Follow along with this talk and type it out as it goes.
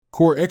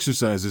Core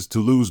exercises to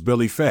lose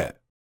belly fat.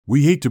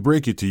 We hate to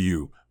break it to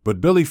you,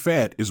 but belly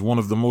fat is one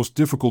of the most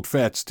difficult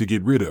fats to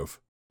get rid of.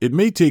 It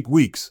may take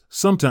weeks,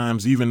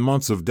 sometimes even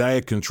months of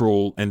diet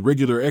control and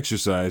regular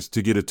exercise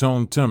to get a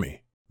toned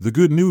tummy. The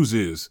good news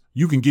is,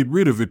 you can get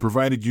rid of it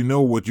provided you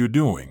know what you're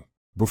doing.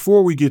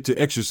 Before we get to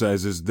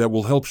exercises that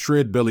will help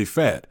shred belly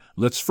fat,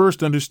 let's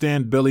first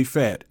understand belly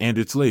fat and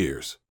its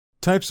layers.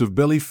 Types of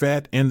belly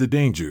fat and the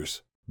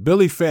dangers.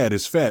 Belly fat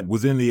is fat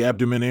within the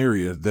abdomen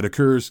area that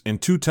occurs in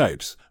two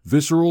types,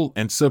 visceral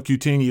and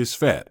subcutaneous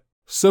fat.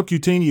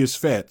 Subcutaneous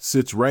fat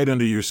sits right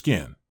under your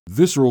skin.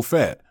 Visceral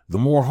fat, the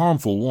more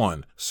harmful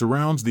one,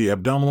 surrounds the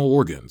abdominal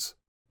organs.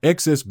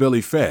 Excess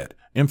belly fat,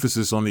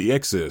 emphasis on the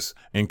excess,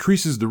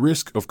 increases the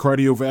risk of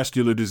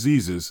cardiovascular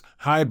diseases,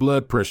 high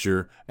blood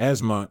pressure,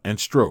 asthma, and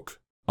stroke.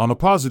 On a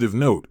positive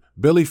note,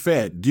 belly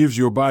fat gives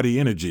your body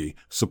energy,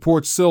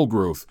 supports cell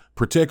growth,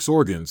 protects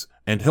organs,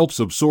 and helps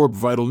absorb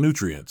vital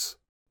nutrients.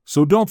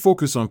 So don't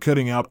focus on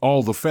cutting out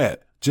all the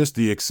fat, just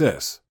the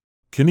excess.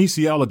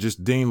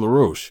 Kinesiologist Dane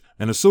LaRoche,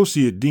 an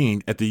associate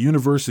dean at the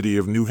University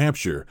of New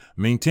Hampshire,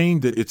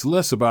 maintained that it's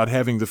less about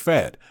having the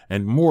fat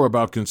and more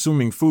about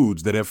consuming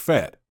foods that have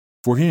fat.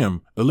 For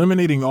him,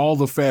 eliminating all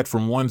the fat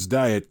from one's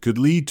diet could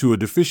lead to a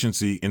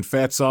deficiency in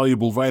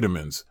fat-soluble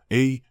vitamins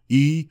A,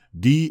 E,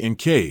 D, and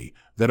K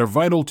that are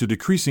vital to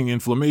decreasing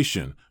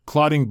inflammation,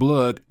 clotting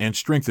blood, and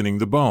strengthening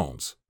the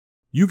bones.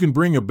 You can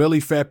bring a belly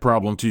fat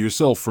problem to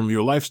yourself from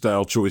your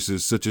lifestyle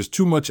choices such as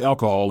too much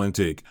alcohol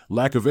intake,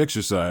 lack of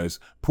exercise,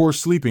 poor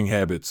sleeping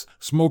habits,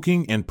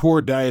 smoking, and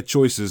poor diet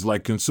choices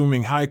like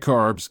consuming high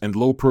carbs and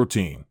low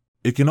protein.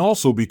 It can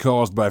also be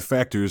caused by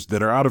factors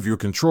that are out of your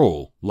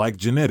control, like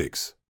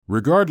genetics.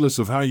 Regardless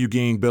of how you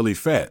gain belly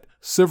fat,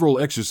 several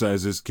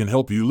exercises can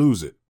help you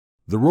lose it.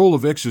 The role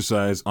of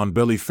exercise on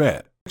belly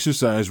fat.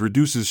 Exercise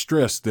reduces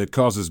stress that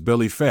causes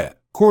belly fat.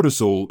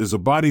 Cortisol is a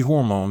body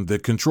hormone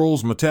that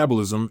controls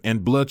metabolism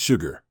and blood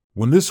sugar.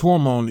 When this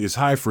hormone is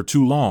high for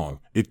too long,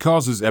 it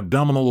causes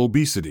abdominal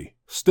obesity.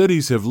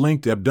 Studies have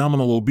linked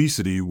abdominal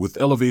obesity with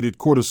elevated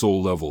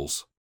cortisol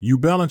levels. You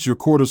balance your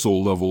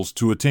cortisol levels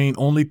to attain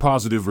only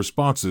positive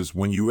responses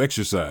when you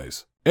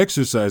exercise.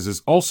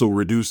 Exercises also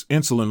reduce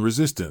insulin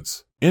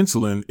resistance.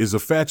 Insulin is a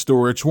fat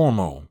storage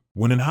hormone.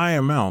 When in high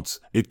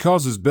amounts, it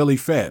causes belly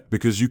fat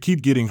because you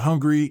keep getting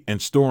hungry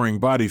and storing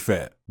body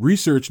fat.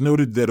 Research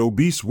noted that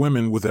obese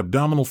women with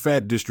abdominal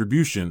fat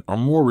distribution are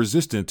more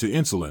resistant to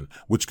insulin,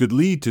 which could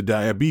lead to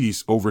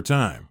diabetes over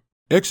time.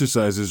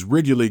 Exercises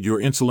regulate your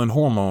insulin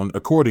hormone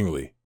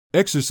accordingly.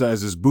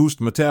 Exercises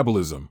boost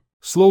metabolism.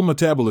 Slow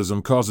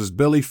metabolism causes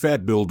belly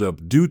fat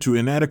buildup due to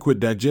inadequate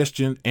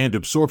digestion and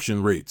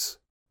absorption rates.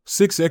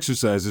 6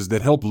 exercises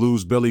that help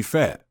lose belly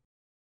fat.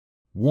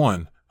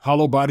 1.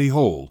 Hollow body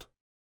hold.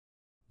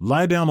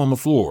 Lie down on the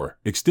floor,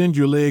 extend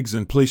your legs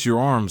and place your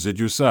arms at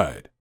your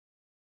side.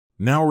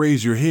 Now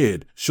raise your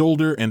head,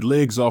 shoulder, and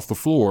legs off the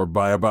floor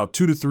by about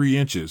 2 to 3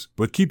 inches,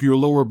 but keep your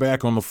lower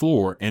back on the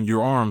floor and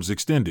your arms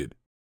extended.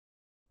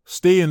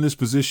 Stay in this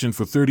position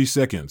for 30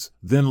 seconds,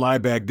 then lie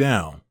back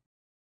down.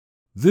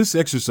 This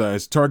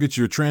exercise targets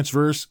your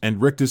transverse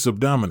and rectus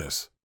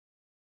abdominis.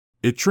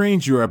 It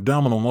trains your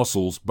abdominal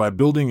muscles by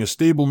building a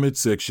stable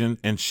midsection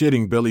and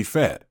shedding belly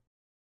fat.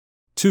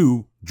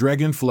 2.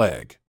 Dragon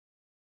flag.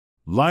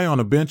 Lie on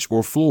a bench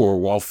or floor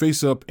while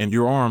face up and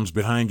your arms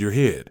behind your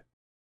head.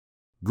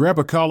 Grab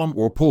a column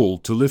or pole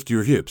to lift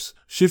your hips,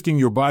 shifting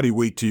your body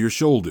weight to your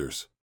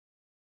shoulders.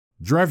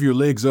 Drive your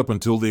legs up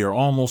until they are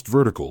almost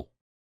vertical.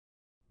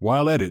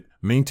 While at it,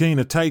 maintain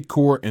a tight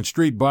core and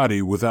straight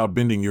body without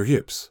bending your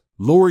hips.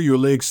 Lower your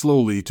legs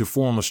slowly to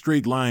form a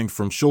straight line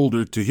from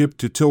shoulder to hip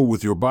to toe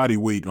with your body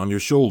weight on your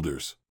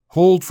shoulders.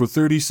 Hold for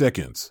 30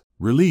 seconds.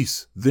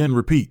 Release, then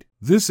repeat.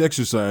 This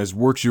exercise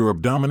works your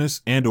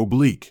abdominis and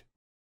oblique.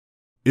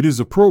 It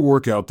is a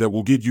pro-workout that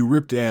will get you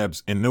ripped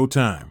abs in no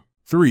time.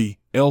 3.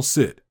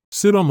 L-sit.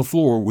 Sit on the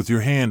floor with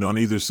your hand on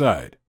either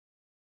side.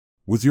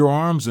 With your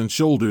arms and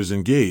shoulders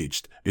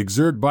engaged,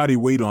 exert body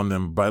weight on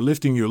them by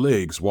lifting your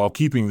legs while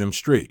keeping them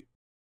straight.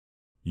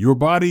 Your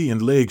body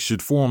and legs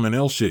should form an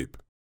L shape.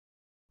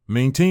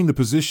 Maintain the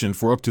position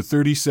for up to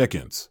 30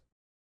 seconds.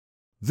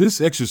 This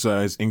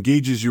exercise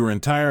engages your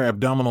entire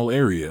abdominal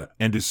area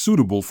and is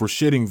suitable for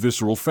shedding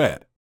visceral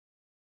fat.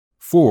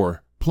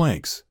 4.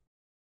 Planks.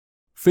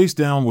 Face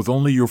down with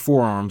only your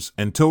forearms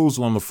and toes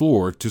on the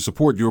floor to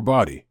support your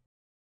body.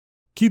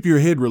 Keep your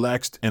head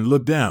relaxed and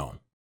look down.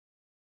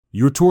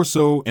 Your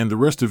torso and the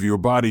rest of your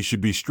body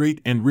should be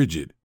straight and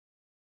rigid.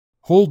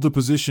 Hold the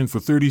position for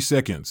 30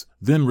 seconds,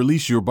 then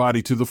release your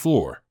body to the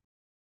floor.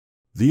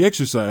 The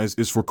exercise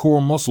is for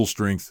core muscle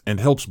strength and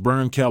helps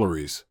burn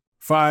calories.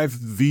 5.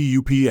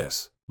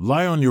 VUPS.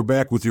 Lie on your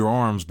back with your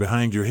arms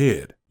behind your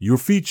head. Your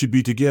feet should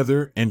be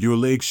together and your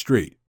legs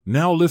straight.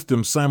 Now lift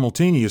them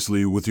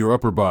simultaneously with your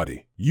upper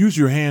body. Use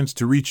your hands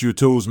to reach your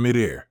toes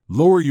midair.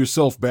 Lower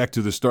yourself back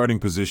to the starting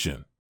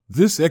position.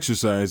 This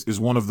exercise is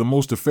one of the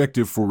most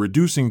effective for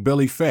reducing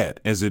belly fat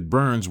as it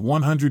burns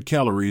 100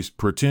 calories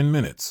per 10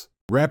 minutes.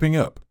 Wrapping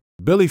up,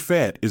 belly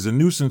fat is a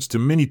nuisance to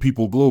many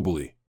people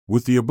globally.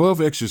 With the above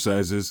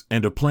exercises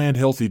and a planned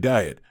healthy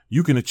diet,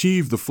 you can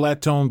achieve the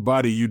flat-toned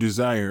body you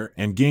desire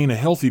and gain a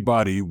healthy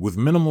body with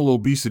minimal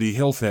obesity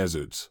health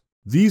hazards.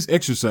 These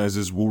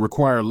exercises will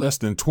require less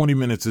than 20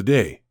 minutes a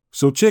day,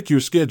 so check your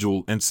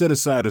schedule and set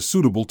aside a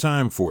suitable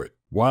time for it.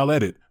 While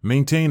at it,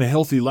 maintain a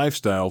healthy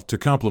lifestyle to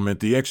complement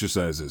the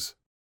exercises.